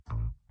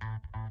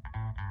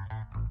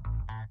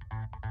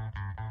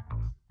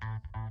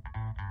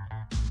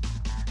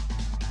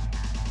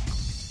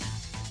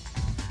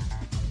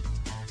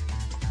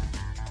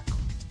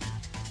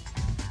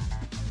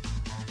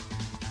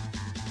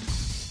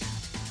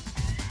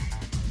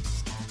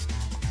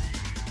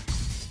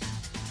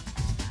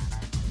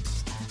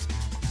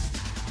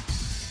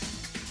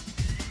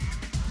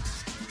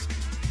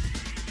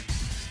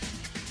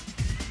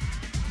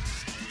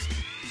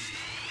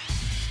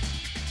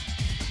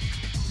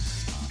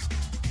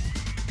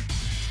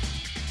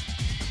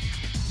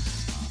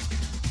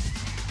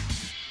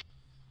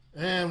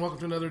And welcome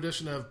to another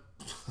edition of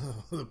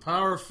The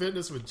Power of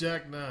Fitness with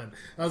Jack Nunn.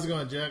 How's it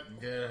going, Jack?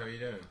 Good. How are you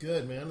doing?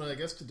 Good, man. I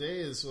guess today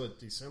is,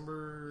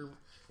 December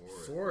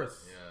 4th.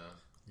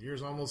 Yeah.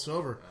 Year's almost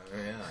over.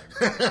 Yeah.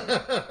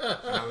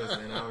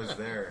 I was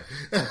there.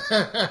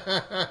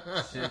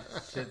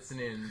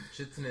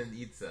 Chichen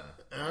Itza.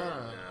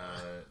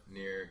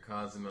 Near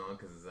Cozumel,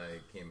 because I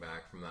came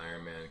back from the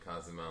Ironman in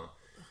Cozumel,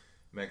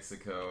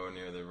 Mexico,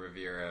 near the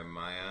Riviera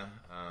Maya,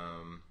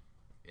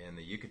 in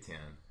the Yucatan.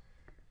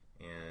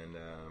 And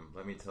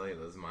let me tell you,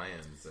 those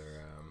Mayans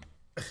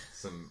are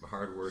some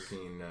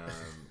hardworking,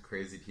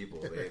 crazy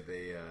people.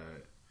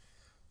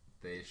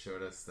 They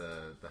showed us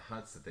the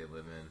huts that they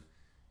live in,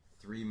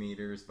 3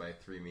 meters by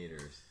 3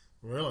 meters.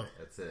 Really?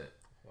 That's it.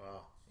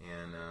 Wow.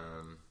 And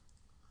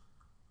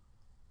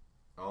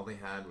all they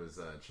had was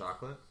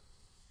chocolate,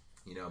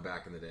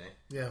 back in the day.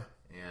 Yeah.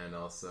 And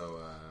also,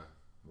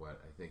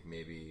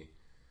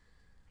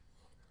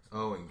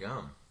 and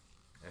gum.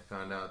 I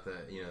found out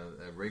that,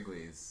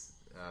 Wrigley's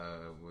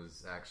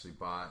was actually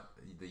bought,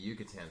 the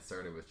Yucatan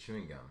started with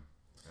chewing gum.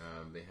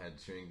 They had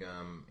chewing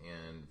gum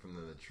and from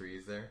the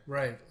trees there.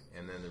 Right.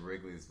 And then the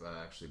Wrigley's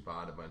actually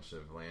bought a bunch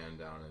of land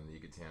down in the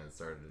Yucatan and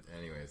started,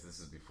 anyways, this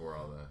is before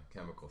all the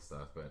chemical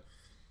stuff, but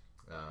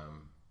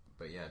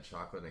yeah,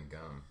 chocolate and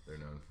gum they're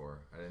known for.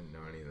 I didn't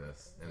know any of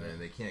this. And then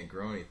they can't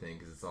grow anything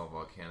because it's all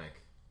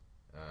volcanic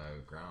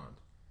ground.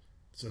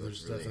 So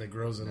there's really nothing that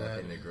grows in that.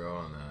 Nothing to grow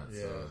on that.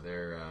 Yeah. So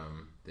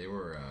they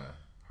were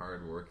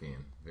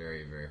hard-working,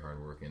 very, very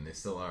hard-working. They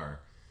still are.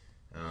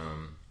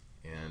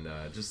 And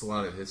just a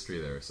lot of history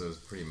there. So it was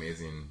a pretty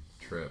amazing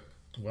trip.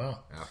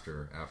 Wow.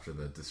 After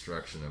the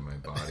destruction of my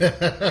body. I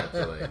had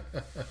to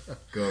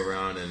go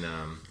around and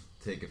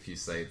take a few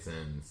sites in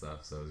and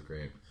stuff. So it was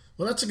great.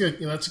 Well, that's a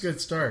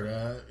good start.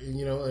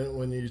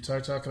 When you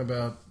start talking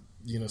about,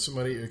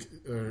 somebody,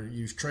 or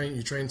you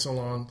train so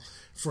long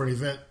for an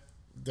event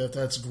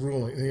that's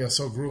grueling,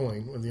 so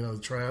grueling with, the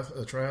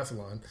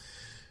triathlon.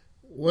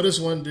 What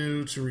does one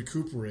do to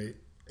recuperate,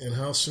 and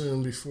how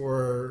soon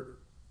before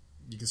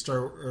you can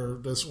start, or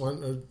does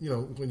one,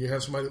 when you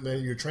have somebody,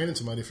 you're training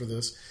somebody for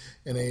this,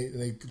 and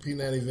they compete in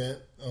that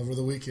event over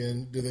the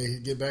weekend, do they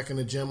get back in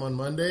the gym on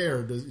Monday,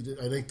 or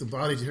I think the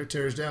body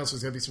tears down, so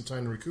there's got to be some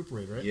time to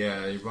recuperate, right?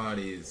 Yeah, your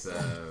body's,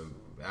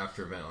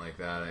 after an event like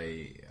that,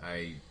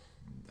 I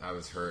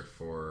was hurt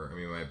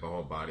my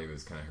whole body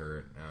was kind of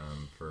hurt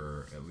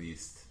for at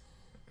least,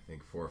 I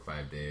think, 4 or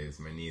 5 days.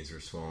 My knees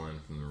were swollen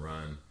from the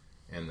run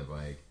and the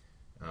bike.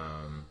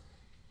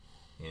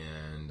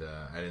 And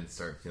I didn't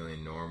start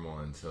feeling normal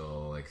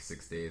until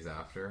 6 days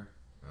after.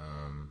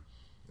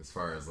 As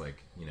far as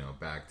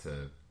back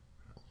to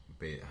 100%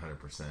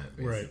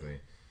 basically.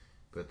 Right.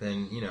 But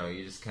then, you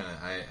just kind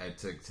of, I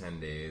took 10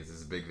 days. It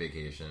was a big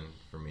vacation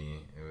for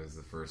me. It was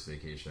the first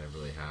vacation I've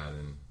really had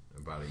in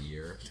about a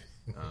year.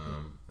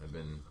 I've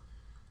been,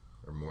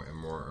 or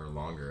more or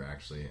longer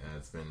actually.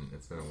 It's been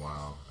a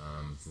while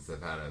since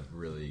I've had a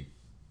really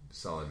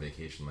solid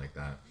vacation like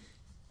that.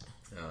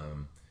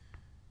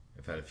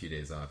 I've had a few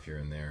days off here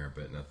and there,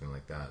 but nothing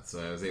like that.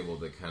 So I was able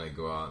to kind of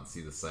go out and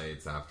see the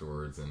sights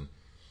afterwards and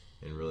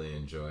really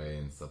enjoy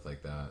and stuff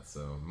like that.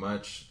 So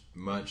much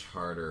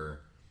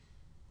harder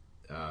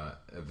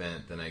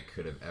event than I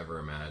could have ever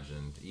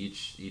imagined.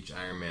 Each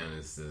Ironman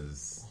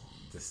is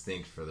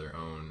distinct for their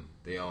own.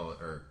 They all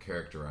are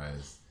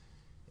characterized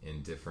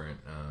in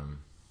different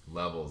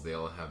levels. They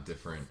all have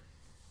different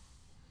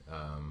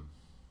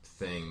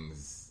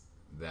things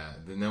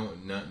that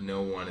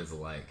no one is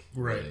alike,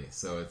 right? Really.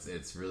 So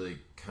it's really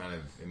kind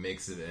of, it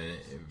makes it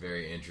a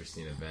very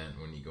interesting event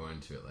when you go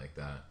into it like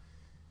that.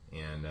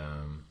 And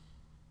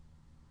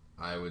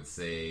I would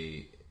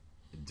say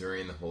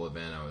during the whole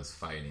event I was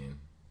fighting.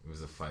 It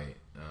was a fight,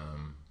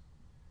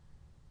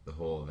 the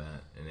whole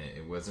event, and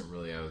I wasn't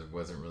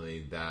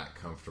really that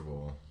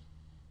comfortable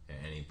at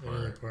any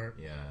part.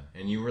 Yeah,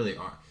 and you really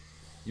aren't.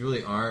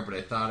 But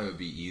I thought it would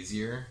be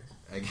easier.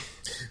 But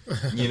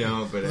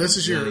this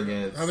is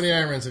how many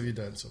Ironmans have you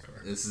done so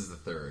far? This is the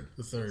third.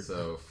 The third.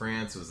 So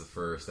France was the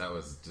first. That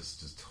was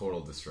just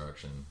total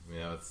destruction.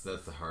 That's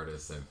the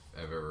hardest I've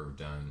ever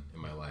done in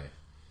my life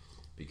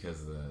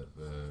because of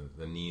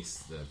the Nice,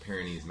 the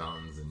Pyrenees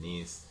Mountains in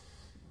Nice.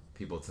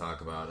 People talk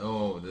about,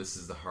 this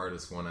is the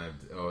hardest one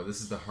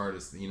this is the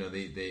hardest.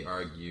 They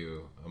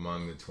argue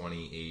among the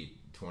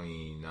 28,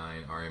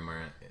 29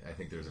 Ironman. I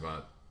think there's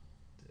about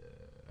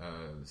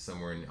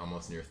somewhere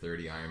almost near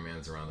 30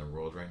 Ironmans around the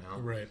world right now.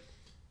 Right.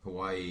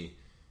 Hawaii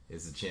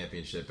is the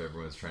championship.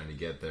 Everyone's trying to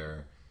get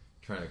there,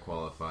 trying to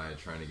qualify,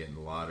 trying to get in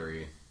the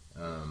lottery.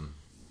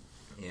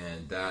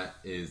 And that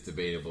is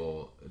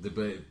debatably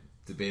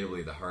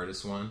the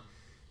hardest one.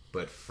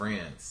 But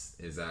France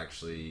is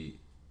actually...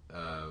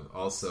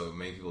 also,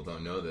 many people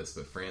don't know this,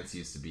 but France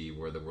used to be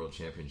where the World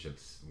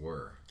Championships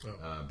were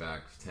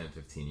back 10,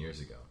 15 years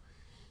ago.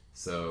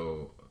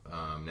 So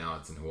now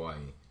it's in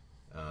Hawaii,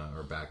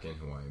 or back in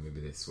Hawaii.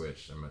 Maybe they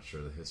switched. I'm not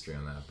sure the history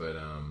on that.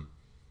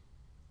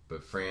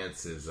 But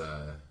France is,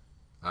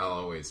 I'll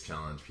always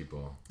challenge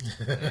people.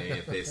 And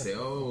if they say,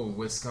 "Oh,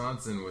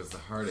 Wisconsin was the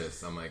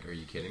hardest," I'm like, "Are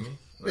you kidding me?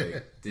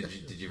 Like, did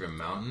you have a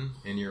mountain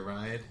in your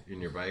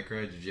bike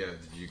ride? Did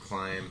you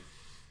climb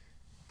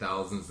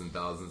thousands and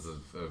thousands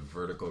of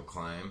vertical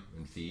climb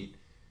in feet?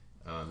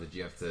 Did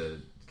you have to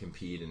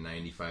compete in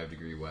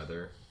 95-degree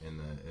weather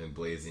in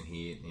blazing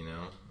heat? You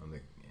know,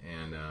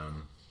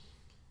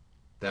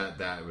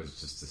 that was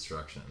just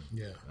destruction.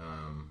 Yeah.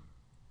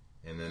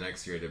 And the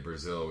next year I did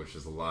Brazil, which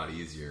was a lot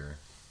easier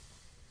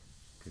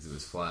because it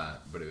was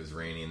flat, but it was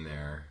raining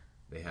there.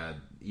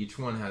 Each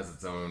one has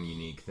its own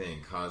unique thing.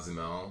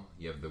 Cozumel,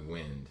 you have the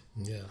wind.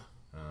 Yeah.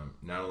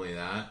 Not only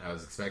that, I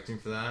was expecting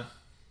for that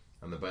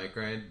on the bike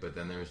ride, but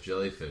then there was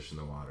jellyfish in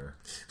the water.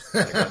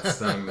 I got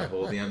stung the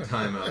whole damn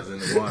time I was in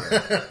the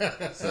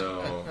water.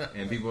 So,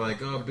 and people were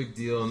like, "Oh, big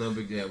deal, no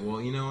big deal." Well,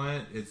 you know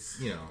what?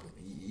 It's,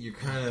 you're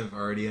kind of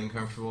already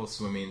uncomfortable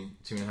swimming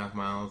 2.5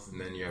 miles,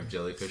 and then you have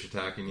jellyfish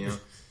attacking you,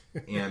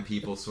 and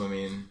people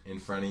swimming in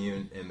front of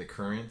you, and the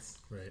currents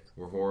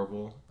were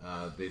horrible.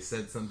 They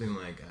said something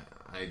like,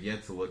 I've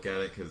yet to look at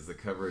it because the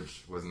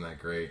coverage wasn't that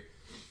great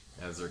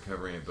as they're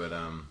covering it, but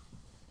I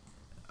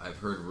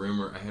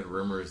had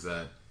rumors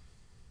that,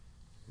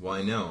 well,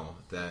 I know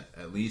that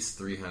at least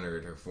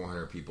 300 or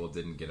 400 people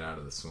didn't get out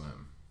of the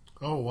swim.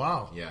 Oh,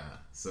 wow. Yeah.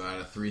 So out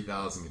of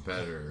 3,000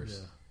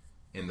 competitors,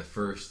 in the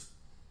first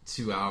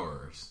 2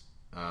 hours,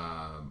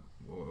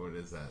 what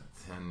is that?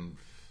 20%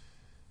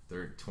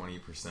 or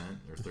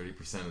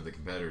 30% of the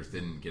competitors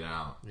didn't get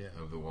out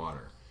of the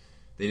water.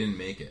 They didn't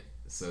make it.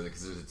 So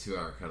because there's a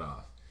 2-hour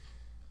cutoff.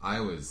 I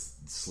was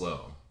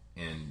slow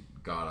and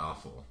god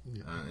awful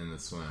in the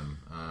swim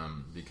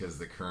because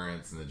the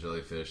currents and the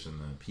jellyfish and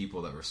the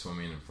people that were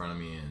swimming in front of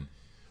me, and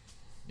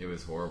it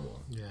was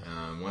horrible.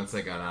 Once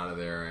I got out of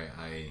there,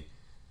 I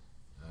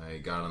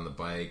got on the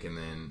bike, and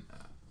then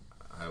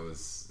I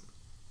was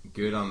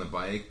good on the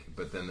bike,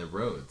 but then the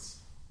roads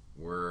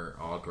were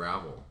all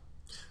gravel.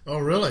 Oh,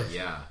 really?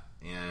 Yeah,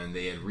 and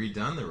they had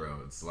redone the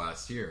roads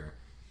last year,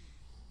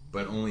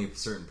 but only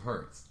certain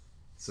parts.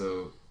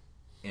 So,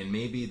 and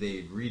maybe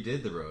they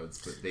redid the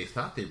roads, but they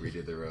thought they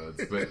redid the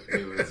roads, but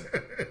it was,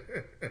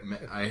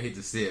 I hate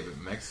to say it, but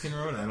Mexican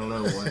road? I don't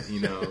know what,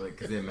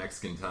 because they have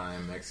Mexican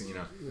time,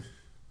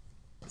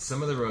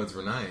 some of the roads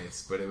were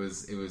nice, but it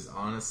was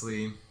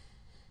honestly,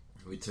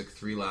 we took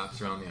 3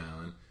 laps around the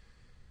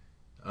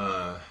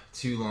island,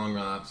 2 long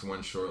laps,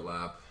 1 short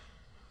lap,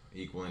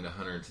 equaling to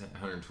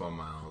 112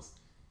 miles.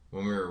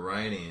 When we were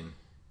riding,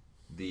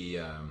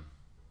 the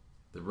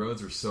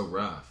roads were so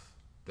rough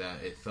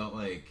that it felt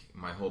like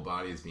my whole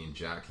body was being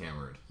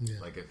jackhammered.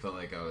 Like, it felt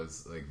like I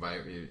was like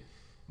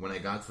when I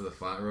got to the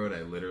flat road,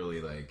 I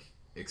literally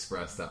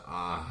expressed that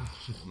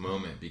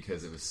moment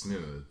because it was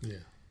smooth.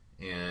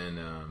 And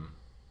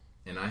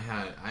I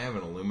have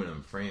an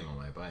aluminum frame on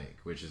my bike,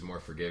 which is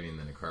more forgiving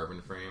than a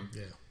carbon frame.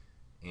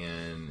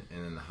 And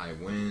then the high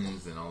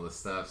winds and all this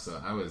stuff,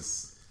 so I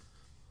was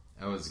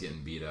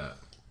getting beat up,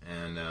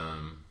 and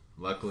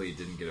luckily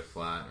didn't get a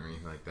flat or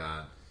anything like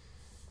that.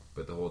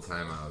 But the whole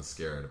time I was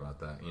scared about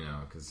that,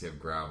 because you have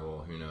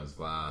gravel, who knows,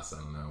 glass, I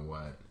don't know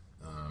what.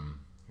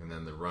 And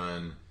then the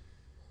run,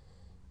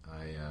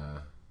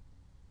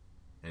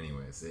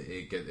 anyways,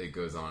 it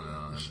goes on and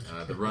on.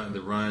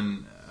 The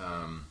run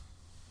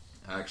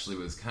actually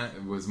was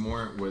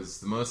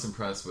the most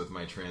impressed with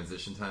my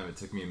transition time. It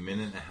took me 1.5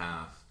 minutes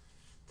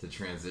to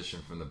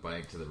transition from the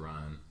bike to the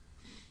run,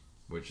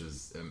 which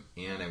is, and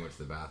I went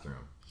to the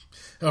bathroom.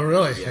 Oh,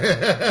 really?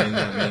 Yeah, in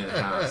that 1.5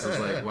 minutes. So it's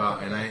like, wow.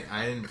 And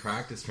I didn't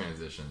practice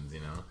transitions,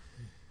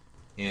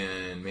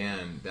 And,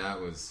 man, that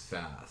was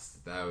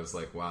fast. That was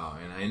like, wow.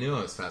 And I knew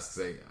I was fast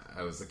because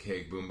I was like,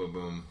 hey, boom, boom,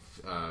 boom.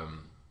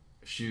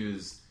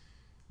 Shoes,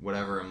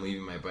 whatever, I'm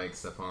leaving my bike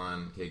stuff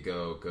on. Okay,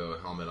 go,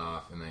 helmet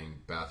off, and then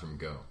bathroom,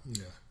 go.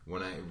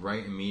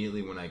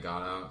 Immediately when I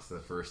got out to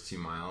the first 2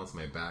 miles,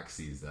 my back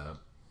seized up,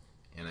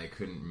 and I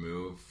couldn't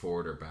move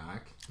forward or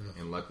back.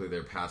 And luckily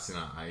they're passing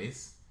on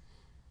ice.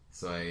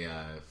 So I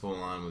full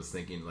on was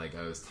thinking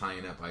I was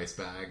tying up ice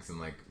bags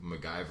and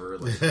MacGyver,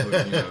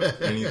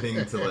 put, anything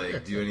to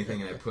do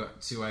anything. And I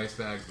put 2 ice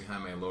bags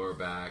behind my lower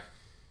back,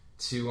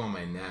 2 on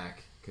my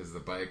neck because the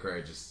bike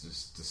ride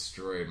just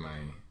destroyed my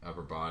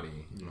upper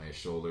body, my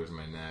shoulders,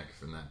 my neck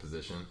from that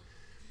position.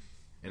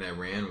 And I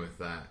ran with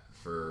that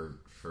for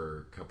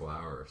a couple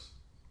hours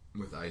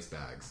with ice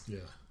bags.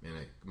 And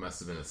it must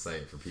have been a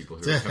sight for people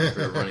who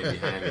were running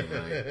behind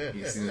me.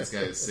 You see this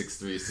guy who's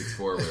 6'3",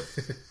 6'4",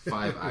 with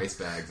 5 ice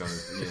bags on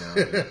his,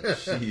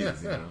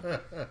 jeez,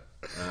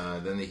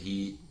 Then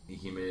the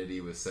humidity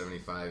was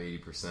 75,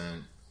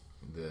 80%.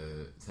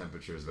 The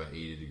temperature was about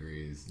 80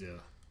 degrees.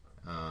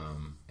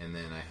 And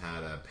then I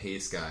had a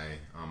pace guy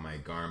on my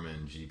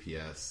Garmin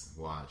GPS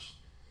watch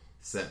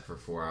set for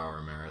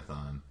 4-hour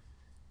marathon.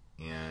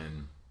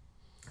 And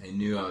I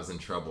knew I was in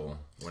trouble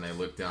when I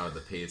looked down at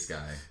the pace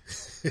guy.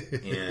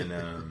 And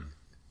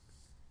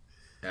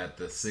at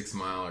the 6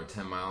 mile or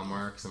 10 mile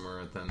mark,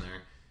 somewhere within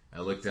there, I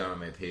looked down at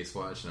my pace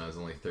watch and I was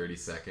only 30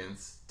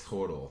 seconds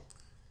total.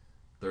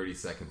 30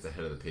 seconds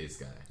ahead of the pace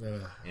guy.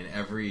 And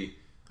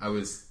I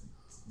was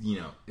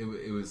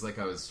it was like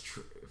I was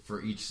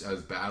I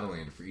was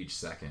battling for each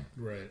second,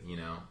 right?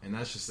 And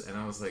that's just, and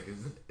I was like,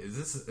 is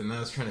this? And I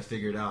was trying to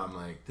figure it out. I'm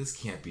like, this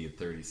can't be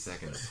 30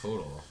 seconds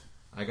total.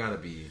 I gotta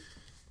be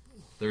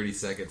 30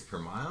 seconds per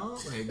mile.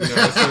 Like,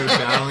 I started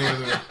battling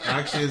with it.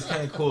 Actually, it was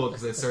kind of cool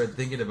because I started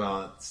thinking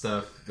about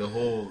stuff the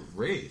whole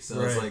race. I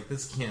was like,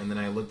 this can't. And then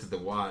I looked at the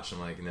watch. I'm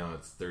like, no,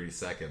 it's 30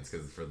 seconds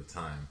because for the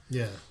time.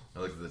 Yeah. I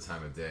looked at the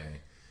time of day.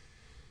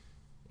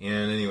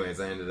 And anyways,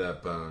 I ended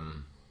up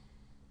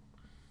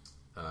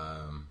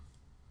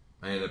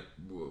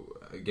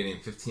getting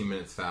 15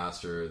 minutes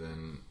faster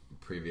than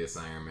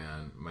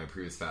my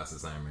previous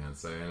fastest Ironman.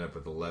 So I ended up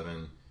with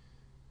 11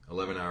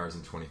 hours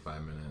and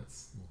 25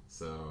 minutes.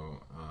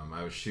 So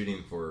I was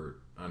shooting for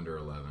under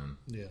 11.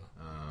 Yeah.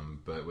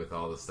 But with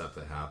all the stuff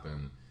that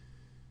happened,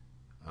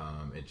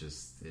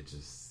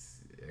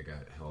 it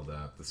got held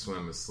up. The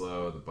swim was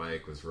slow. The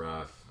bike was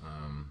rough.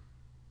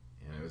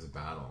 And it was a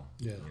battle.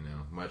 Yeah.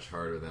 Much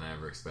harder than I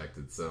ever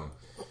expected. So,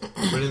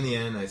 but in the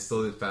end, I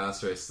still did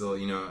faster. I still,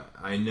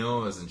 I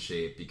know I was in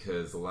shape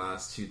because the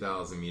last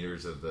 2,000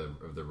 meters of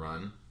the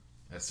run,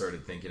 I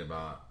started thinking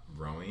about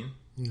rowing,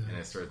 and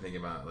I started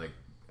thinking about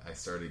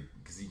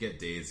because you get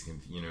days,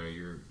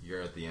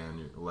 you're at the end,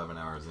 you're 11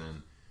 hours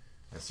in.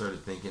 I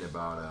started thinking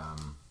about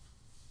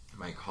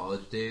my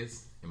college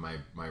days, and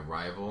my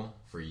rival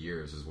for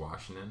years was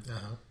Washington.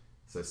 Uh-huh.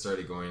 So I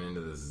started going into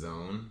this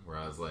zone where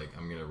I was like,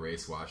 I'm going to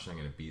race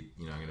Washington. I'm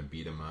going to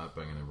beat him up.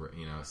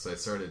 So I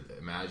started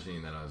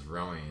imagining that I was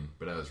rowing,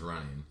 but I was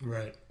running.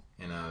 Right.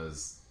 And I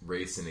was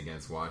racing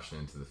against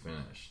Washington to the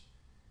finish.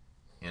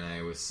 And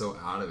I was so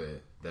out of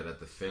it that at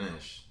the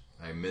finish,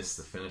 I missed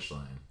the finish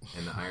line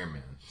in the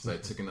Ironman. So I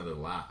took another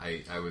lap.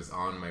 I was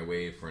on my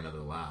way for another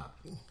lap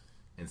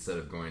instead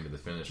of going to the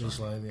finish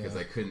line. Because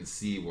I couldn't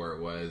see where it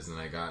was, and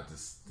I got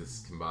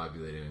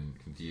discombobulated and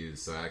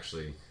confused. So I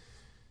actually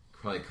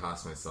probably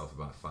cost myself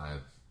about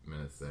 5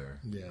 minutes there.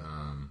 Yeah.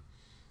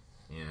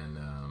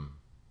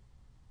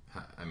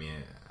 I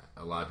mean,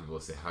 a lot of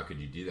people say, how could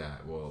you do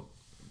that? Well,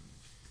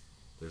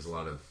 there's a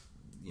lot of,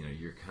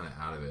 you're kind of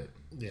out of it.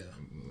 Yeah.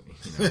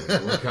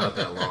 Work out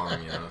that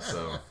long,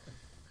 so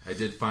I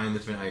did find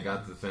I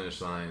got to the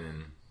finish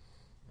line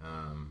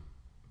and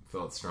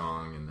felt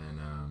strong, and then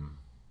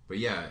but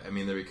yeah, I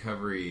mean, the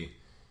recovery,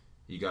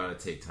 you got to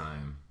take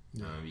time.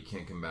 Yeah. You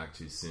can't come back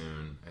too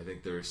soon. I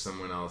think there's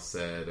someone else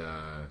said,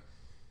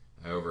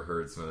 I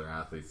overheard some other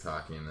athletes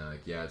talking, and they're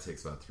like, yeah, it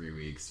takes about 3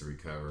 weeks to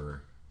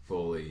recover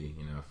fully,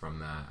 from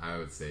that. I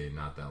would say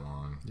not that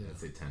long. Yeah. I'd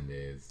say 10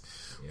 days.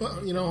 Well,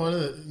 one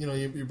of the,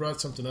 you brought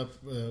something up,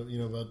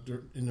 about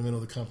in the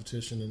middle of the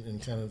competition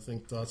and kind of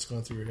thoughts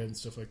going through your head and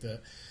stuff like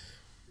that.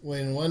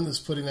 When one is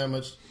putting that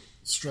much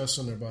stress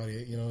on their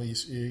body, you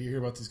hear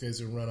about these guys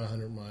that run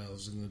 100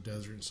 miles in the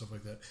desert and stuff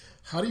like that.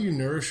 How do you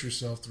nourish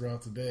yourself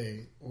throughout the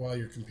day while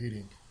you're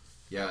competing?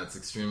 Yeah, it's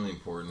extremely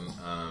important.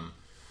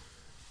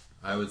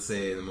 I would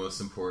say the most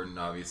important,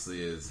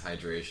 obviously, is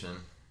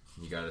hydration.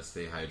 You got to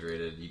stay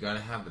hydrated. You got to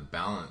have the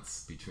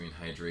balance between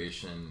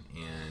hydration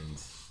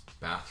and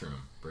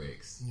bathroom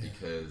breaks. Yeah.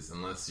 Because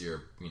unless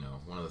you're,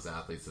 one of those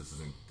athletes that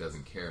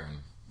doesn't care and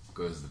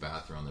goes to the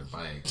bathroom on their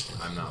bike,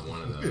 I'm not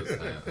one of those.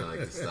 I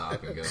like to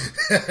stop and go.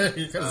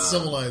 You're kind of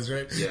civilized,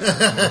 right? Yeah,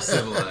 I'm more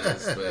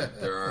civilized.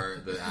 But there are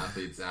the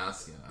athletes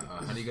ask,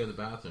 how do you go to the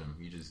bathroom?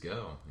 You just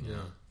go. You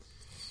know?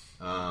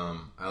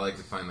 I like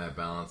to find that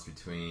balance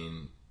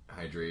between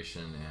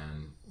hydration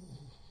and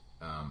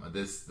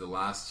the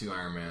last 2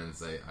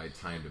 Ironmans I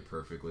timed it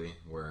perfectly,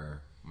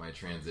 where my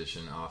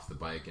transition off the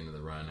bike into the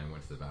run, I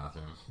went to the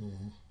bathroom.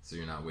 Mm-hmm. So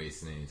you're not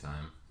wasting any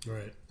time.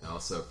 Right.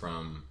 Also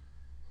from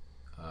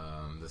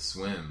the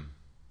swim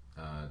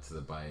to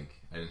the bike,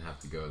 I didn't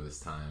have to go this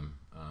time.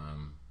 I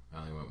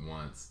only went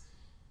once,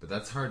 but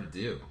that's hard to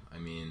do. I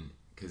mean,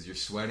 because you're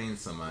sweating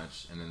so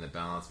much, and then the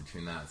balance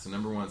between that. So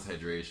number 1 is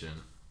hydration.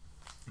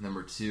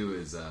 Number 2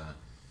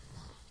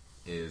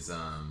 is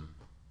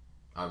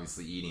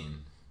obviously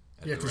eating.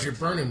 Yeah, because you're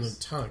burning a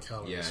ton of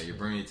calories. Yeah, you're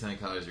burning a ton of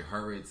calories. Your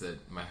heart rate's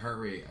my heart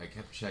rate, I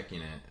kept checking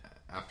it.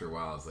 After a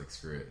while, I was like,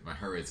 screw it. My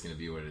heart rate's going to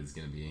be what it's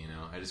going to be,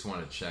 I just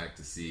want to check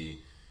to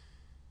see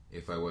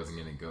if I wasn't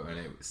going to go. And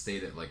it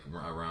stayed at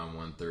around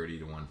 130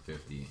 to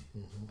 150.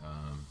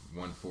 Mm-hmm.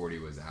 140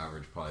 was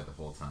average probably the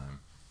whole time.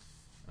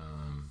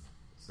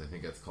 So I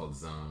think that's called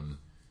zone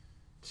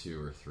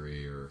 2 or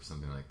 3 or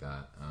something like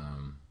that.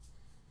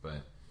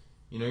 But,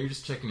 you're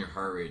just checking your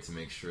heart rate to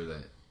make sure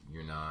that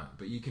you're not,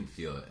 but you can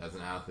feel it. As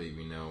an athlete,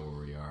 we know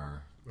where we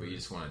are, but you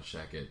just want to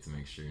check it to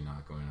make sure you're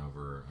not going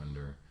over or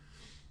under.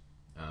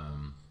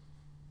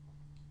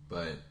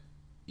 But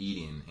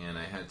eating, and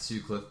I had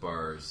 2 Cliff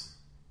Bars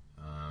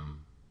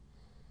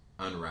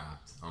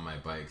unwrapped on my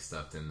bike,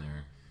 stuffed in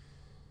there,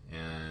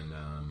 and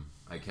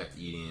I kept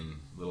eating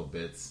little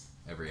bits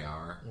every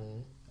hour,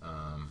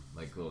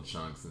 like little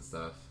chunks and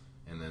stuff.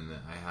 And then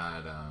I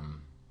have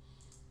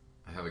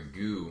a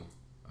goo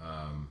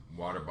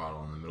water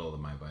bottle in the middle of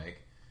my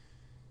bike.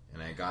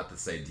 And I got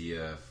this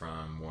idea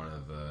from one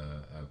of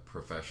a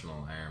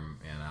professional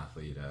Ironman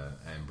athlete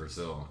in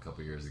Brazil a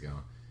couple years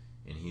ago.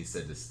 and he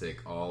said to stick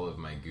all of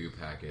my goo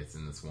packets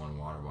in this one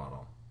water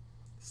bottle.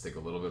 Stick a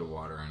little bit of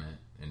water in it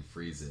and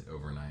freeze it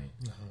overnight.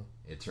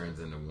 It turns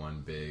into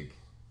one big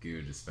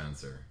goo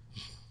dispenser.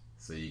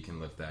 So you can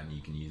lift that and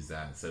you can use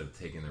that instead of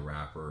taking the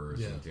wrapper or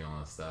doing all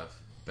that stuff.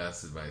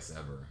 Best advice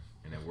ever.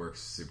 And it works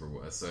super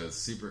well. So it's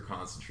super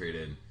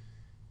concentrated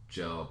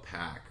gel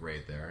pack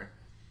right there.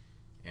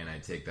 And I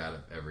take that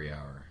up every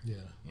hour. Yeah.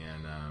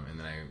 And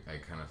then I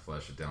kind of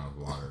flush it down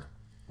with water.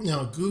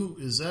 Now, goo,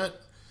 is that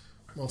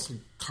mostly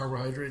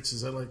carbohydrates?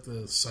 Is that like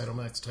the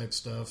Cytomax type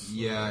stuff?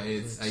 Yeah,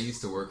 I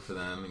used to work for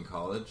them in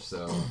college,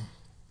 so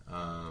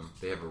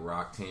they have a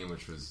rock team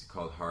which was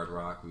called Hard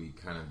Rock. We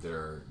kind of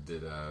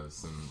did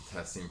some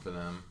testing for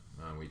them.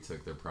 We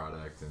took their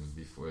product, and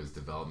before it was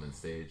development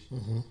stage.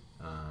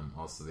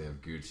 Also, they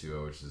have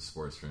Goo2O, which is a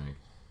sports drink.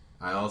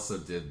 I also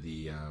did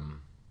the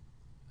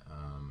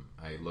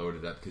I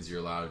loaded up, because you're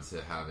allowed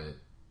to have it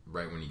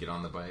right when you get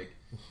on the bike.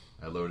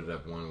 I loaded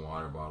up one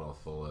water bottle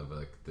full of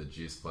the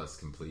Juice Plus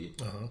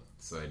Complete.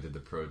 So I did the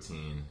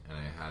protein, and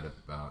I had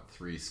about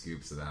 3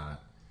 scoops of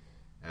that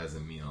as a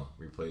meal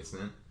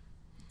replacement.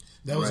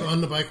 That was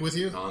on the bike with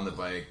you? On the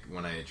bike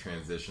when I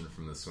transitioned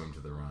from the swim to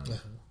the run.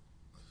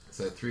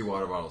 So I had 3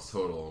 water bottles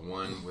total.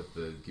 One with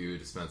the goo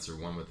dispenser,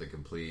 one with the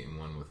Complete, and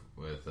one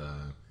with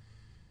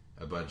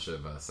a bunch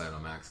of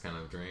Cytomax kind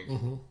of drink.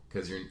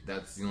 Because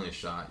that's the only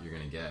shot you're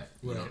going to get.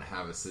 You don't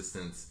have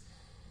assistance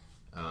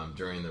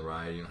during the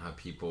ride. You don't have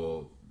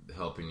people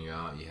helping you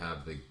out. You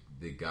have the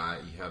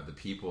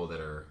people that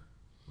are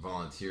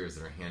volunteers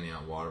that are handing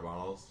out water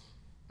bottles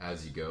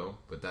as you go.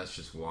 But that's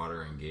just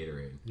water and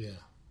Gatorade. Yeah.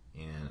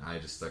 And I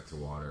just stuck to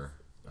water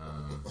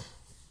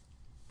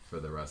for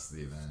the rest of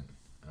the event.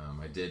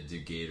 I did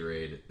do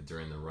Gatorade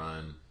during the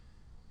run,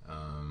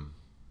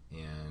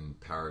 and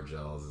power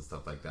gels and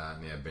stuff like that,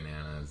 and they had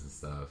bananas and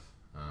stuff.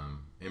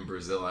 In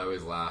Brazil, I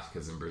always laugh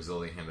because in Brazil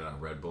they handed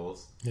out Red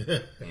Bulls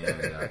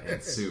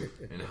and soup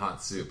and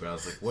hot soup, and I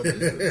was like, "What is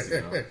this?"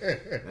 You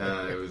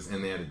know, it was,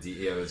 and they had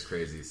it was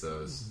crazy, so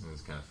it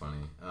was kind of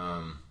funny.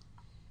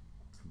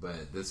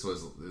 But this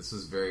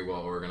was very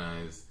well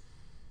organized,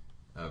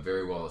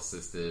 very well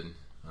assisted.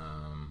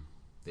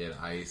 They had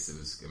ice; it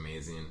was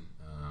amazing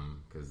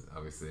because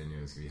obviously they knew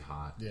it was gonna be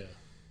hot. Yeah,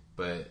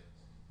 but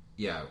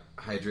yeah,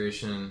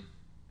 hydration,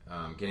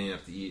 getting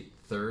enough to eat.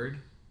 Third,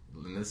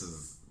 and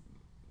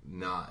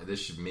this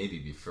should maybe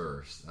be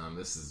first.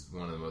 This is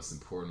one of the most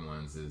important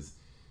ones: is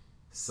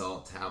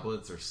salt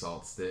tablets or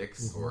salt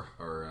sticks or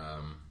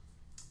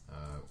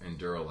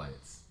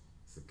Endurolites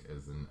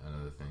is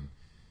another thing.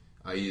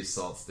 I use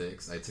salt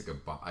sticks.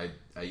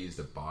 I used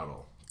a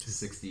bottle,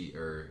 60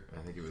 or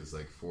I think it was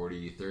like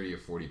 30 or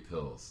 40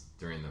 pills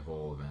during the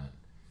whole event.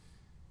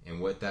 And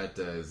what that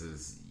does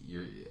is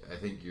I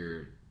think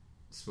you're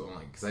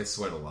sweating, because I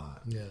sweat a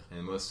lot. Yeah.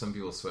 And some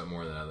people sweat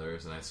more than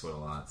others, and I sweat a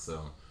lot.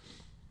 So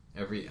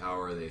every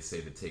hour they say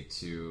to take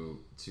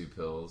two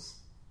pills.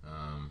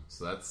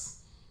 So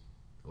that's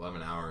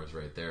 11 hours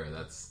right there.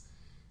 That's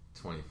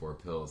 24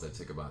 pills. I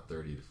took about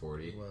 30 to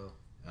 40. Wow.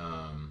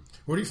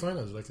 Where do you find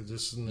those? Like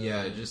just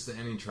just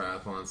any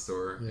triathlon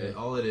store. Yeah.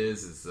 All it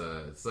is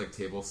it's like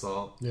table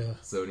salt,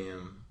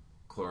 sodium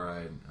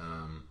chloride,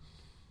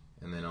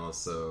 and then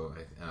also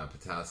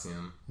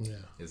potassium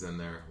is in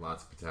there.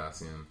 Lots of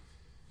potassium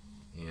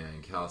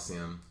and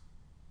calcium.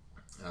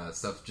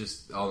 Stuff,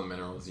 just all the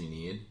minerals you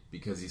need,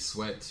 because you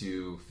sweat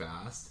too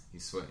fast. You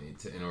sweat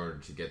in order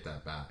to get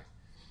that back.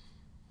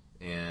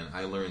 And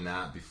I learned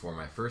that before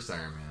my first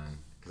Ironman,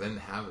 because I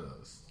didn't have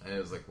those. And I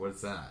was like,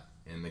 "What's that?"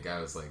 And the guy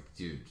was like,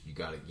 "Dude, you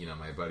got to."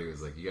 My buddy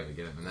was like, "You got to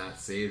get them," and that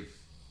saves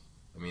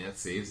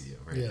you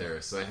right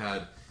there. So I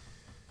had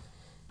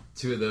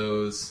 2 of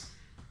those.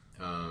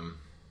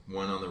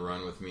 One on the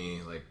run with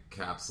me, like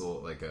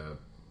capsule, like a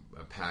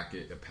pack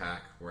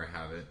where I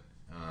have it.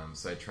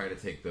 So I try to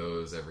take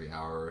those every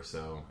hour or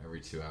so, every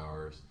 2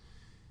 hours.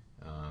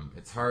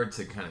 It's hard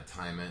to kind of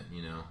time it,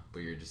 but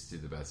you just do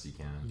the best you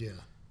can. Yeah.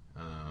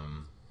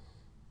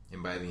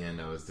 And by the end,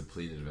 I was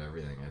depleted of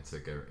everything. I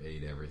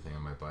ate everything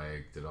on my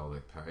bike, did all the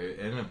power. It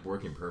ended up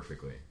working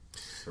perfectly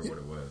for what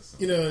it was.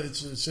 So.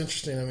 It's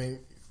interesting. I mean,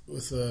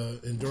 with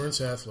endurance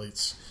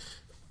athletes,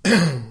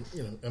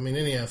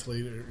 any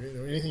athlete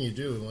or anything you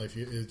do in life,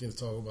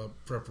 it's all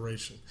about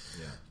preparation.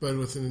 Yeah. But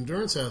with an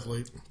endurance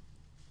athlete,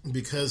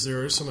 because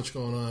there is so much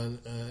going on,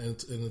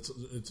 and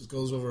it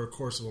goes over a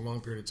course of a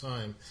long period of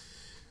time,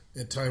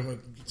 at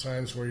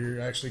times where you're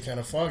actually kind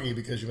of foggy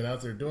because you've been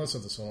out there doing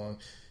something so long,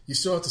 you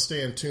still have to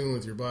stay in tune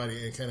with your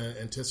body and kind of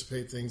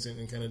anticipate things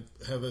and kind of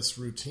have this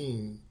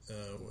routine.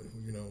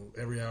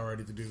 Every hour I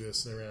need to do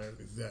this, every hour I need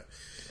to do that.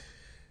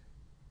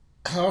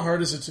 How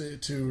hard is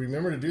it to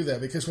remember to do that?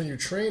 Because when you're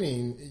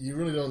training, you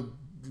really don't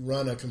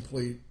run a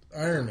complete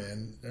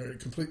Ironman or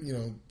complete,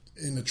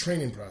 in the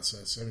training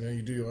process. I mean,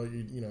 you do all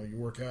you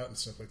work out and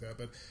stuff like that.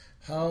 But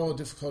how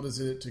difficult is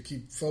it to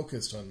keep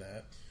focused on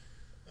that?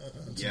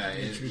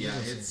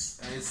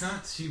 It's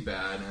not too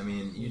bad. I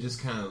mean, you just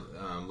kind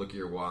of look at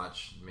your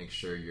watch, make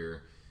sure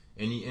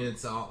and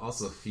it's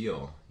also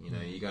feel.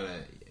 You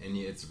gotta,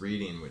 it's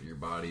reading what your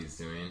body's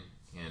doing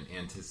and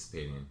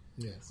anticipating.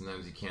 Yeah.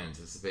 Sometimes you can't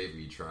anticipate, but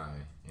you try.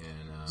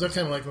 And is that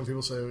kind of like when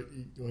people say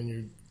when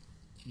you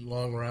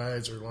long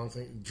rides or long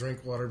thing,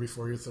 drink water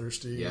before you're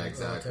thirsty? Yeah,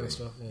 exactly. All that kind of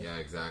stuff. Yeah,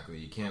 exactly.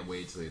 You can't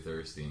wait till you're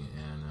thirsty.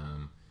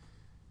 And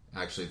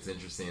actually, it's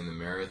interesting. The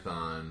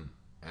marathon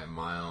at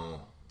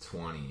mile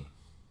 20.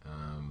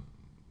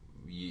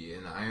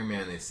 In the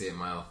Ironman, they say at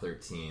mile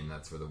 13,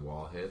 that's where the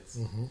wall hits.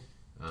 Mm-hmm.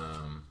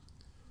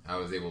 I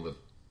was able to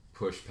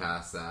push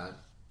past that,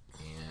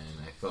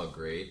 and I felt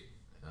great.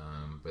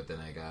 But then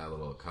I got a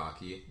little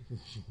cocky,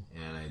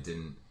 and I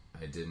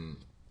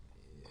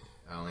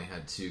only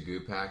had 2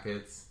 goo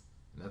packets,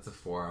 and that's a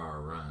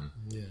 4-hour run.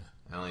 Yeah.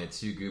 I only had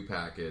 2 goo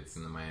packets,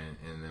 and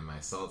then my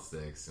salt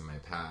sticks in my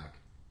pack,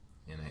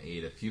 and I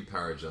ate a few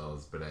power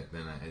gels, but it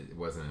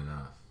wasn't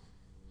enough.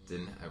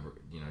 Didn't have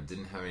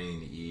anything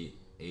to eat.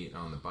 Ate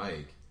on the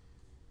bike.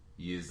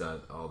 Used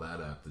all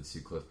that up, the 2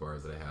 Cliff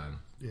Bars that I had.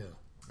 Yeah.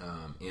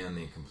 And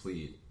they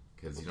complete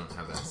because you don't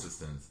have that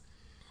assistance.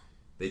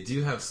 They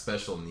do have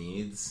special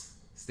needs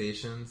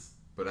stations,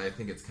 but I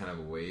think it's kind of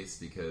a waste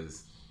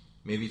because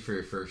maybe for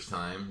your first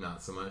time,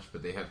 not so much,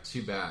 but they have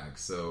 2 bags.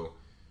 So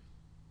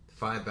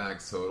 5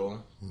 bags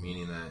total,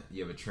 meaning that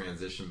you have a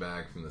transition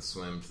bag from the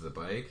swim to the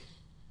bike,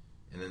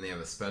 and then they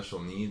have a special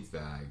needs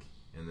bag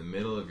in the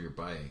middle of your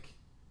bike.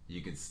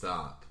 You could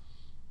stop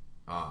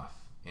off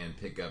and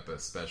pick up a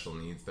special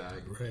needs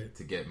bag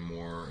to get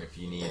more if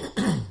you need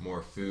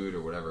more food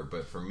or whatever.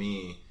 But for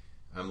me,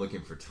 I'm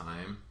looking for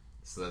time,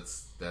 so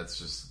that's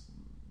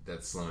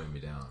slowing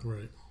me down.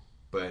 Right.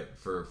 But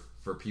for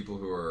people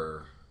who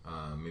are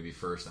maybe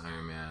first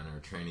Ironman or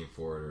training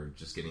for it or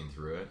just getting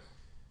through it,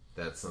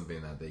 that's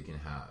something that they can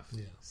have.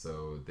 Yeah.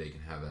 So they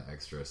can have that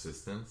extra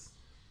assistance.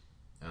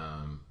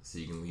 So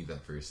you can leave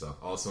that for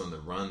yourself. Also in the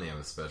run, they have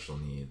a special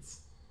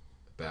needs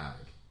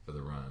bag for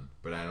the run,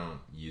 but I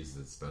don't use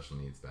the special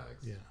needs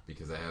bags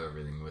because I have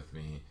everything with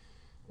me,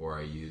 or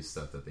I use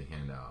stuff that they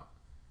hand out.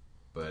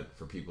 But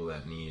for people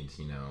that need,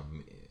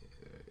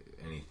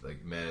 any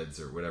like meds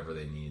or whatever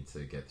they need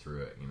to get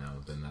through it,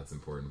 then that's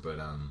important. But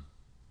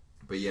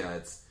yeah,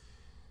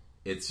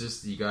 it's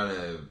just you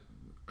gotta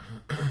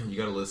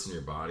listen to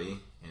your body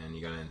and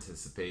you gotta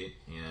anticipate,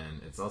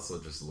 and it's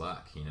also just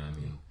luck,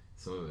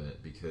 some of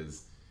it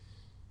because.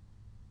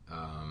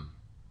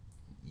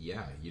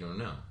 You don't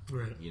know.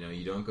 Right.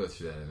 You don't go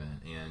through that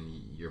event,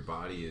 and your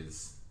body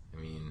is.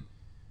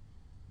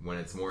 When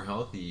it's more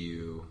healthy,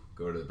 you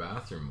go to the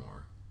bathroom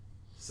more.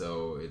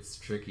 So it's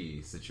a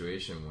tricky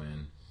situation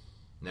when.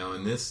 Now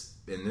in this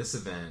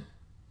event,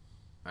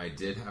 I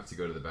did have to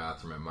go to the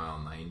bathroom at mile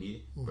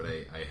 90, but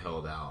I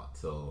held out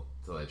till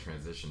I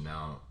transitioned.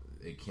 Now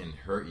it can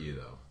hurt you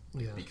though,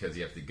 because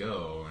you have to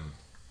go, and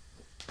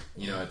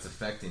it's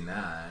affecting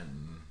that,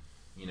 and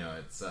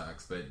it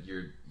sucks. But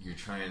you're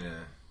trying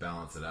to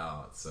balance it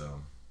out.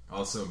 So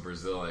also in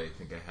Brazil, I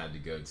think I had to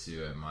go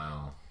to at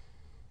mile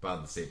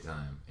about the same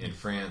time. In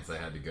France, I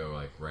had to go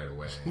like right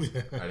away.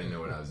 I didn't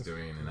know what I was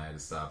doing, and I had to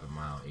stop at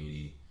mile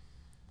 80,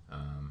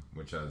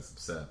 which I was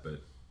upset,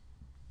 but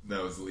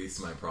that was the least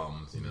of my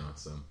problems,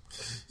 So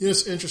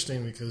it's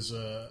interesting because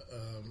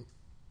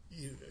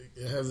you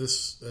have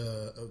this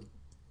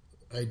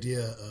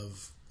idea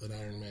of an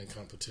Ironman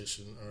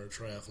competition or a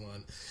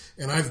triathlon,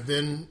 and I've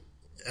been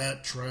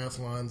at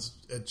triathlons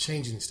at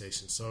changing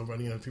stations. So,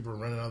 people are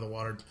running out of the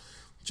water,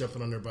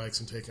 jumping on their bikes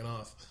and taking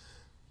off.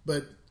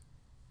 But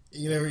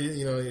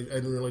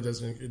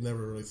it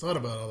never really thought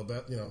about all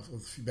about,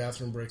 with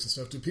bathroom breaks and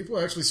stuff. Do people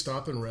actually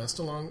stop and rest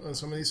along on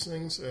some of these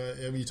things?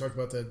 You talk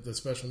about the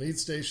special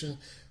needs station,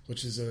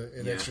 which is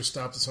an extra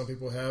stop that some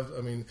people have.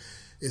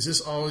 Is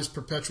this always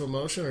perpetual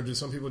motion, or do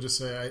some people just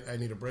say, I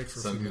need a break for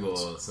a few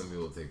minutes? Some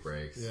people take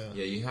breaks. Yeah,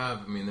 you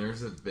have,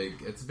 it's a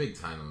big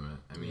time limit.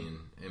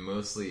 And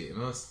most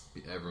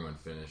everyone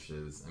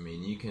finishes.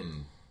 You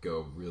can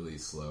go really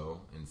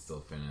slow and still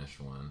finish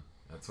one.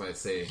 That's why I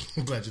say.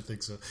 I'm glad you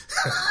think so.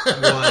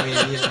 Well,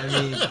 you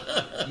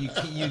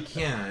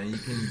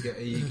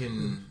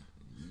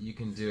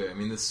can do it.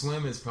 The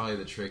swim is probably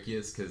the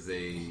trickiest because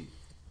they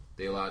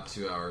allot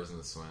 2 hours in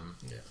the swim.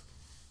 Yeah.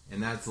 And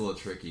that's a little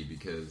tricky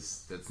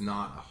because that's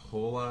not a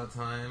whole lot of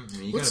time.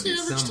 What's the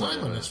average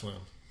time on this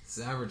swim?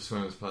 The average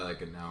swim is probably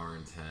like an hour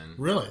and 10.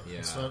 Really? Yeah.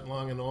 It's not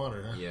long in the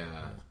water, huh?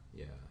 Yeah.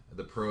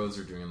 The pros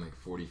are doing like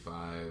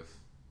 45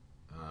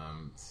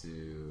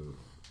 to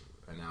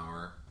an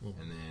hour,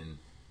 and then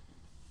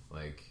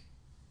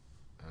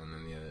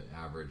the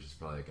average is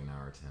probably like an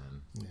hour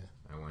 10. Yeah.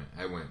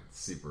 I went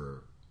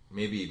super,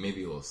 maybe a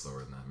little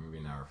slower than that, maybe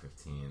an hour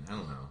 15. I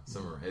don't know.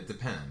 Somewhere it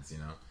depends,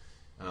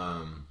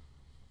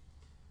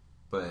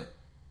 But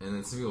and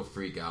then some people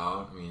freak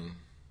out.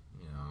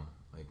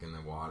 Like in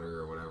the water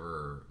or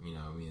whatever.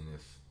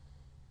 If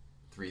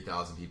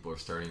 3,000 people are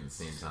starting at the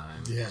same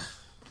time. Yeah.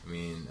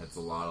 That's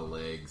a lot of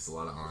legs, a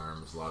lot of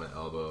arms, a lot of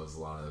elbows, a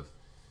lot of,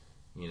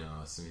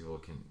 some people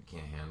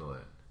can't handle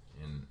it.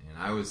 And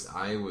I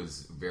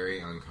was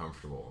very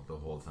uncomfortable the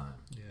whole time.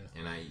 Yeah.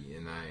 And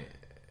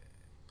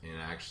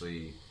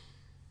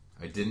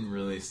I didn't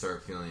really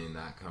start feeling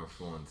that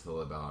comfortable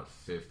until about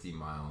 50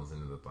 miles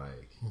into the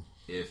bike.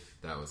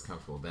 If that was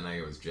comfortable, then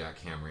I was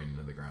jackhammering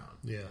into the ground.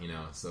 Yeah. You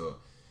know, so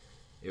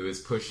it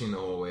was pushing the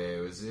whole way.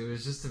 It was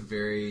just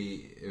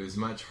it was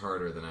much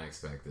harder than I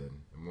expected,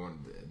 more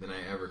than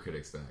I ever could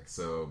expect.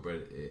 So,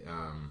 but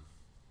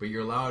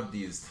you're allowed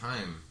these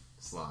time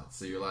slots.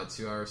 So you're allowed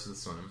 2 hours for the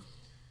swim.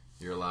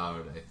 You're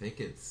allowed, I think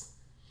it's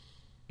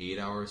 8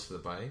 hours for the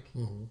bike,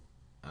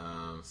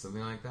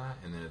 something like that,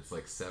 and then it's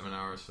like 7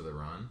 hours for the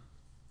run.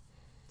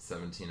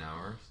 17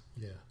 hours.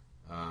 Yeah.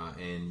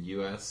 In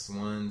U.S.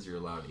 ones, you're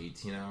allowed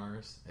 18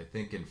 hours. I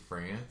think in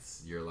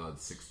France, you're allowed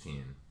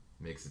 16.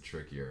 Makes it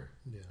trickier.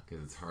 Yeah.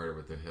 Because it's harder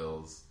with the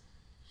hills.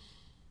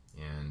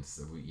 And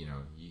so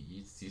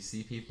you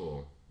see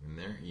people in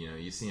there,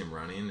 you see them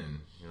running, and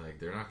you're like,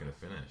 they're not going to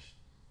finish.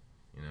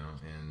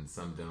 And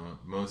some don't.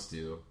 Most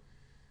do.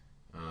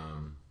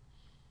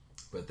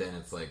 But then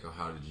it's like, oh,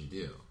 how did you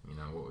do?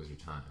 What was your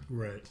time?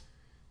 Right.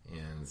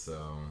 And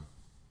so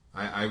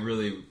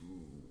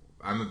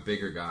I'm a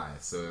bigger guy,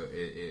 so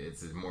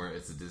it's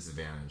a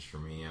disadvantage for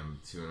me. I'm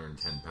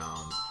 210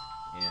 pounds,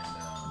 and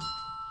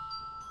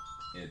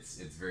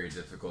it's very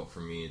difficult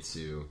for me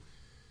to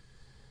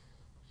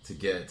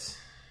get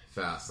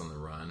fast on the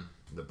run.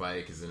 The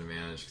bike is an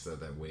advantage because I have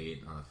that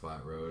weight on a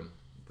flat road.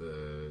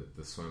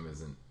 The swim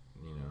isn't,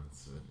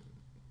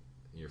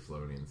 you're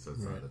floating, so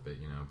it's not that big,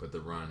 But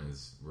the run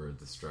is where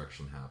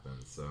destruction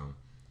happens. So,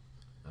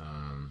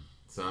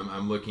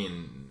 I'm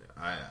looking.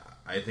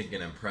 I think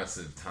an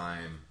impressive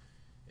time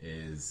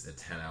is a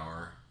 10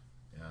 hour.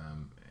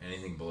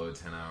 Anything below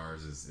 10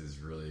 hours is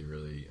really,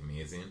 really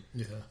amazing.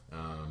 Yeah.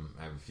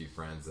 I have a few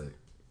friends that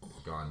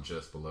have gone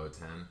just below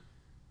 10.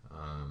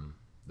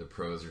 The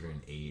pros are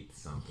doing 8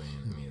 something.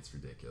 I mean, it's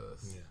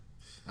ridiculous. Yeah.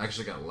 I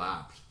actually got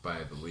lapped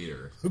by the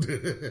leader,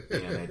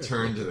 and I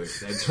turned to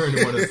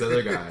one of this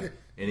other guy,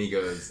 and he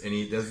goes, and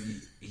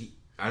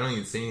I don't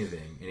even say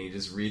anything, and he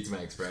just reads my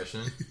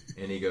expression,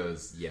 and he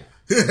goes, yeah.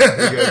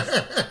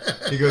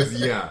 He goes,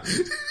 yeah,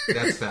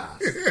 that's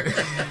fast.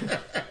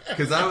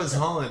 Because I was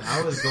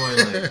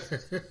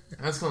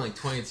going like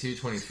 22,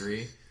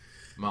 23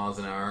 miles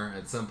an hour.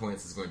 At some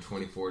points, it's going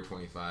 24,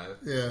 25.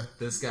 Yeah.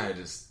 This guy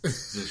just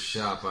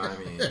shot by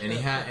me,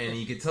 and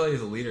you could tell he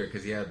was a leader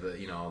because he had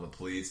all the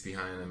police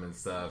behind him and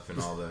stuff, and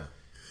all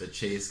the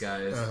chase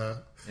guys.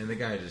 And the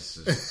guy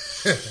just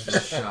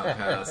shot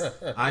past.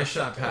 I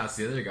shot past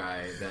the other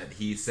guy that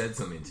he said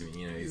something to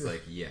me. He's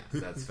like, yeah,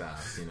 that's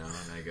fast, and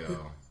I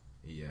go,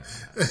 yeah.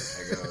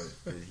 I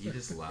go, did he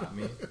just lap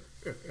me?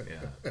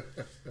 Yeah.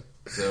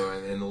 So,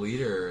 and the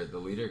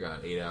leader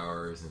got 8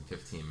 hours and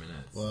 15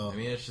 minutes. Wow. I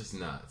mean, it's just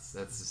nuts.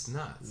 That's just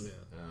nuts. Yeah.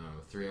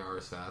 3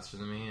 hours faster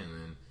than me, and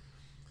then,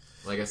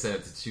 like I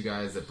said, the 2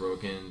 guys that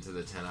broke into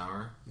the 10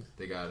 hour,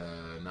 they got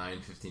a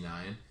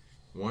 9:59.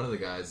 One of the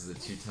guys is a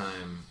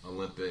 2-time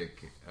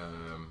Olympic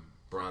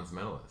bronze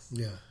medalist.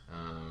 Yeah.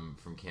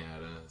 From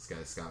Canada. This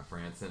guy Scott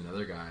Franson.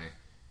 Another guy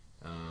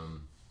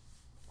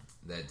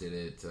that did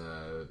it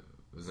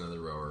was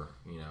another rower,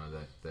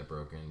 that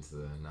broke into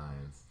the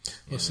 9s.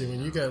 Well, see,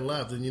 when you got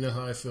lapped, then you know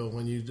how I feel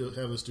when you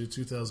have us do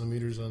 2,000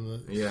 meters on the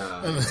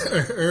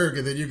erg,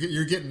 and then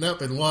you're getting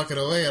up and walking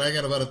away, and I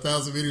got about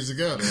 1,000 meters to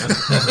go.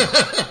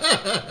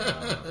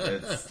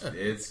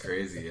 It's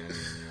crazy. I mean,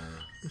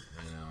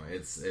 I know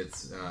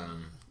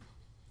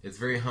it's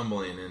very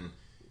humbling, and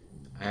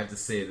I have to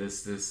say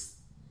this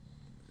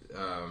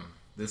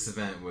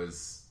event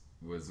was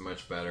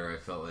much better. I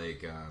felt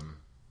like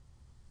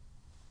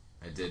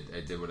I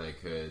did what I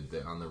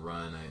could. On the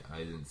run, I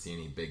didn't see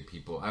any big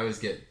people. I always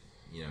get,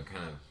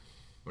 kind of,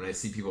 when I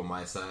see people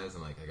my size,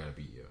 I'm like, I gotta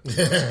beat you.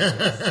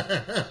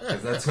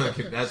 Because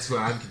that's who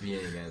I'm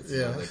competing against.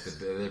 Yeah. Like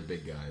they're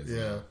big guys.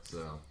 Yeah.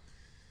 So,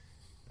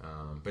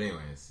 but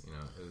anyways,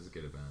 it was a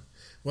good event.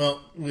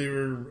 Well, we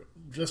were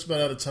just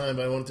about out of time,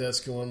 but I wanted to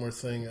ask you one more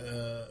thing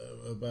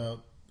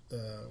about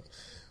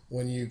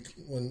when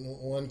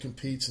one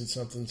competes in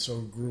something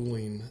so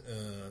grueling,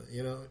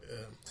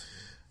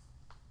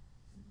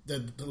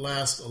 that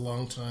lasts a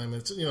long time.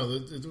 It's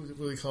what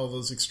we call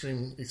those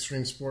extreme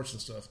sports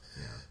and stuff.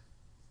 Yeah.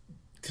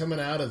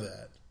 Coming out of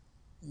that,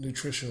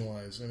 nutrition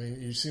wise, I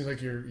mean, it seems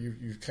like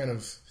you've kind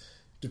of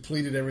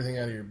depleted everything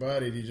out of your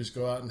body. Do you just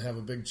go out and have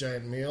a big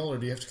giant meal, or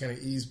do you have to kind of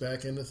ease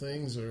back into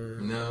things?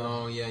 Or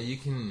no, yeah, you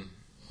can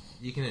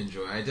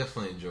enjoy. I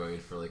definitely enjoyed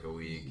for like a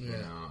week,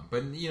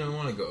 but you don't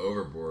want to go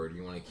overboard.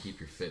 You want to keep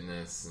your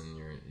fitness and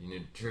your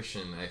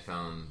nutrition. I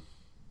found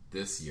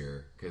this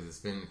year, because it's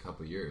been a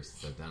couple years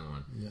since I've done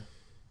one. Yeah.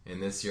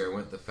 And this year I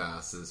went the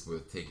fastest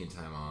with taking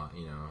time off,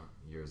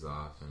 years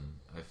off, and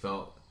I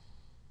felt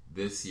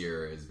this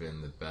year has been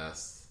the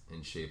best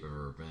in shape I've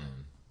ever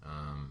been,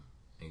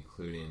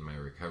 including my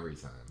recovery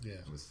time. Yeah.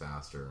 It was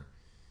faster.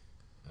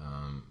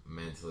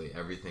 Mentally,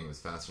 everything was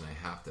faster, and I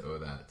have to owe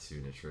that to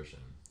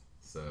nutrition.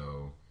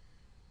 So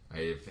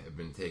I've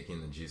been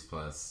taking the Juice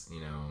Plus,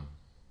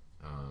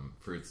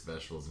 fruits,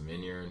 vegetables, and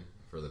vineyard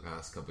for the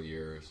past couple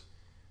years.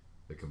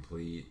 The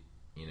Complete,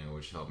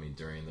 which helped me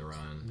during the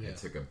run. Yeah. I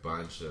took a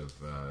bunch of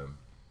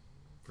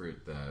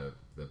fruit the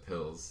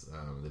pills,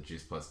 the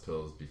Juice Plus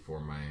pills before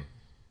my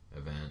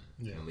event,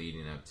 and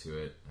leading up to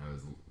it, I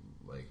was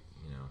like,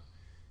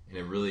 and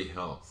it really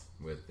helped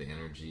with the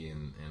energy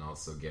and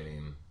also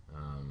getting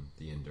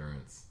the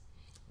endurance.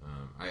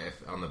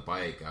 On the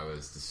bike, I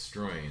was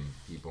destroying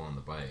people on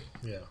the bike.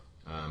 Yeah.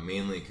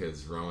 Mainly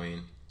because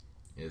rowing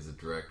is a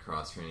direct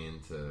cross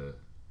training to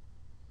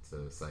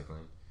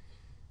cycling.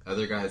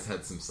 Other guys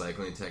had some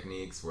cycling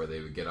techniques where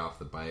they would get off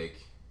the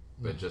bike,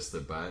 but just the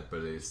butt,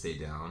 but they would stay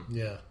down.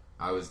 Yeah.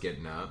 I was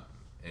getting up,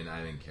 and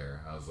I didn't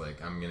care. I was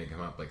like, I'm going to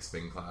come up like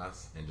spin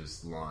class and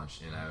just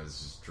launch, and I was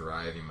just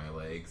driving my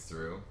legs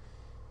through.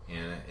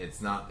 And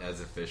it's not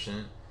as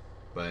efficient,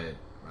 but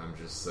I'm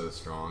just so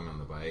strong on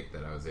the bike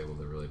that I was able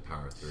to really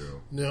power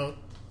through. Now,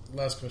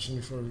 last question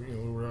before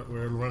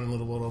we're running a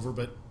little bit over,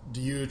 but do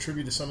you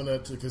attribute some of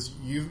that to, because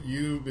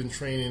you've been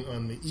training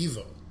on the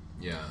Evo?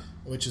 Yeah.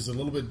 Which is a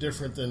little bit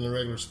different than the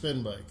regular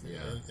spin bike.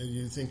 Yeah. And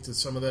you think that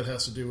some of that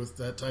has to do with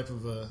that type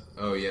of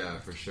Oh yeah,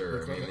 for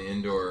sure. I mean,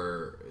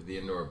 the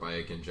indoor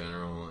bike in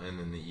general, and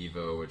then the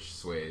Evo, which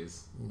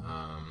sways,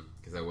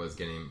 because I was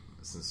getting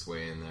some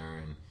sway in there,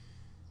 and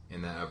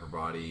in that upper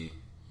body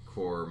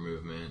core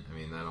movement. I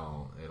mean, it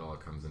all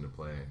comes into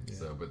play. Yeah.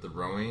 So, but the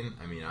rowing,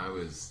 I mean, I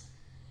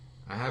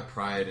have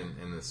pride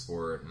in the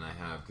sport, and I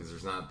have, because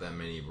there's not that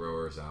many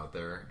rowers out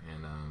there,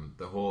 and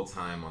the whole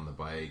time on the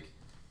bike.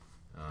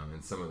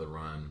 And some of the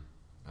run,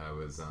 I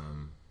was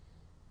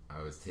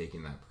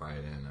taking that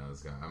pride in. I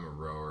was going, I'm a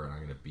rower, and I'm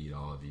going to beat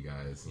all of you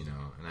guys, And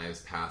I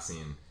was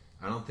passing.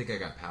 I don't think I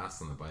got passed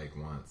on the bike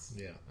once.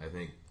 Yeah. I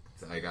think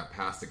I got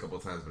passed a couple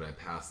times, but I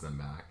passed them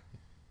back,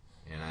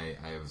 and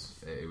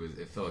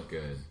it felt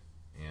good.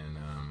 And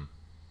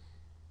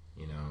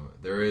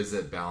there is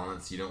a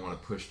balance. You don't want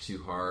to push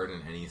too hard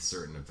in any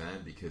certain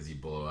event because you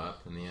blow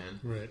up in the end.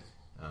 Right.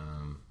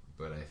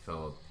 But I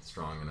felt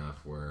strong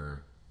enough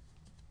where.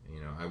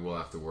 I will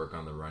have to work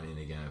on the running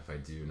again if I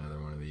do another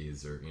one of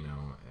these, or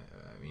I'll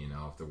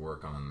have to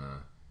work on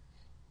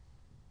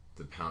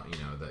the pound,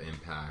 the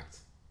impact.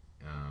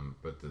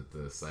 But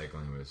the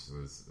cycling was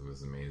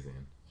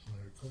amazing.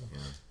 Very cool.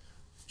 Yeah.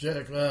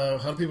 Jack,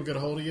 how do people get a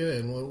hold of you,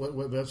 and what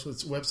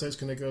websites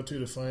can they go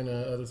to find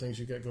other things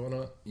you got going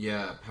on?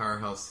 Yeah,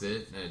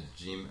 powerhousefit at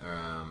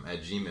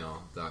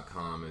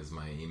gmail.com is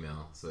my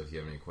email. So if you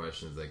have any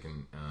questions, I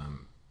can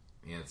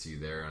answer you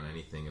there on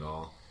anything at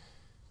all.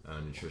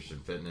 Nutrition,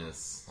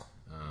 fitness,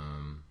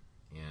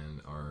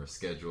 and our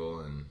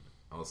schedule, and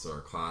also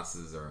our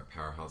classes are at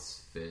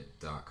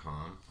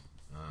powerhousefit.com,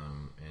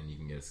 and you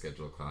can get a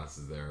schedule of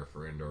classes there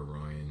for indoor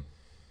rowing,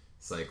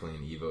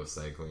 cycling, Evo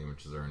cycling,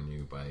 which is our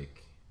new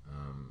bike.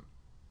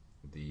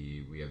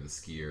 We have the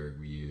ski erg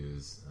we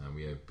use.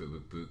 We have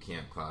boot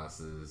camp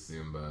classes,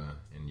 Zumba,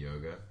 and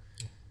yoga,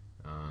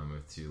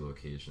 with 2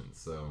 locations.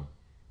 So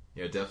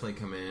yeah, definitely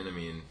come in. I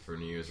mean, for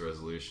New Year's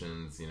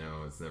resolutions,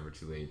 it's never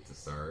too late to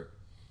start.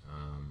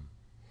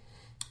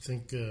 I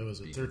think was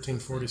it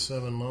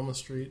 1347 Loma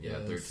Street? Yeah,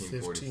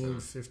 1347.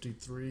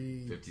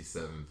 1553.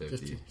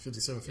 5750.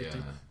 5750.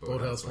 Yeah,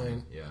 Boathouse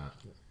Lane. Yeah.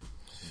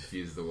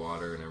 Infuse the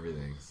water and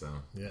everything. So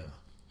yeah,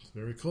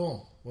 very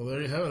cool. Well,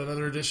 there you have it.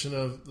 Another edition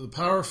of The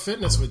Power of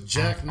Fitness with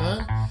Jack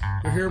Nunn.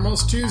 We're here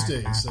most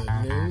Tuesdays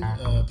at noon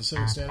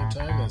Pacific Standard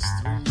Time. That's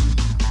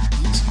 3